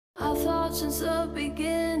thought since the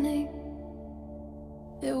beginning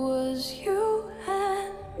it was you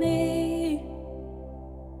and me.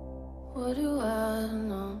 What do I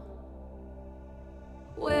know?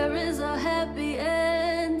 Where is our happy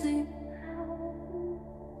ending?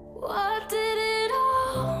 What did it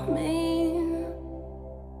all mean?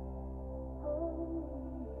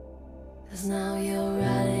 'Cause now you're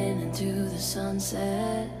riding into the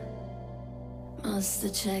sunset. Must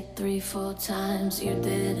have checked 3-4 times, you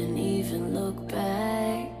didn't even look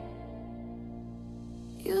back.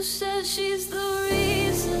 You said she's the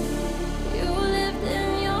reason you lived in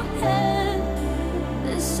your head.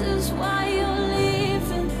 This is why you're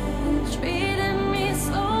leaving and treating me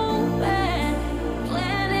so bad.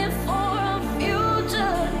 Planning for a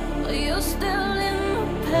future, but you're still in the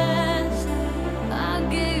past. I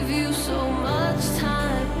gave you so much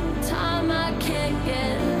time, time I can't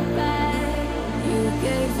get back. You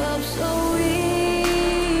gave up so easily.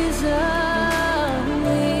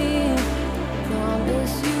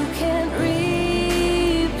 Promise you can't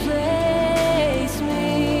replace me.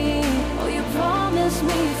 Oh, you promised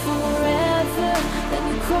me forever, then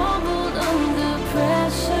you crumbled under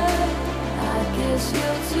pressure. I guess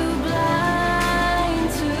you're too blind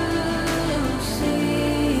to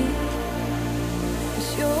see.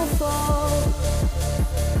 It's your fault.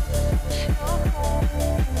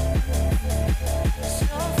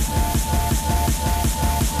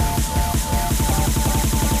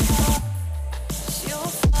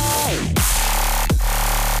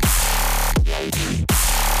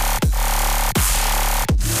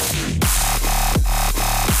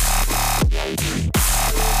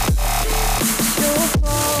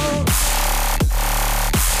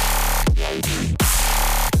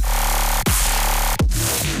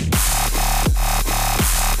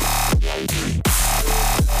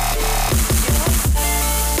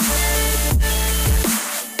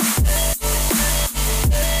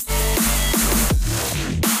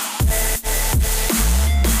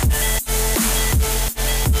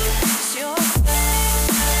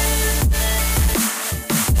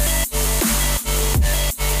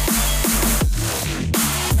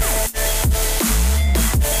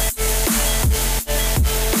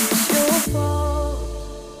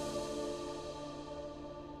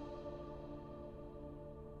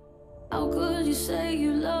 How could you say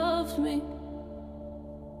you loved me?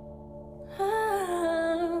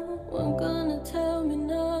 I'm gonna tell me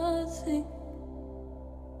nothing.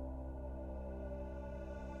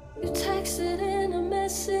 You texted in a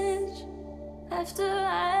message after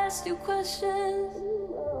I asked you questions,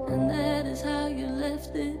 and that is how you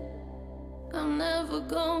left it. I'm never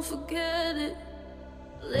gonna forget it.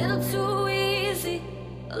 A little too easy,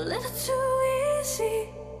 a little too easy.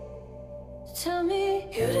 Tell me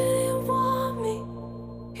you didn't want me,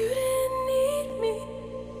 you didn't need me.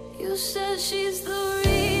 You said she's the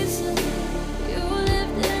reason you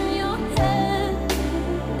lived in your head.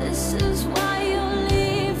 This is why you're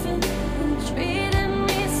leaving and treating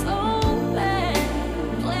me so bad.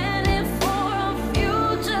 Planning for a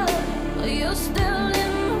future, but you're still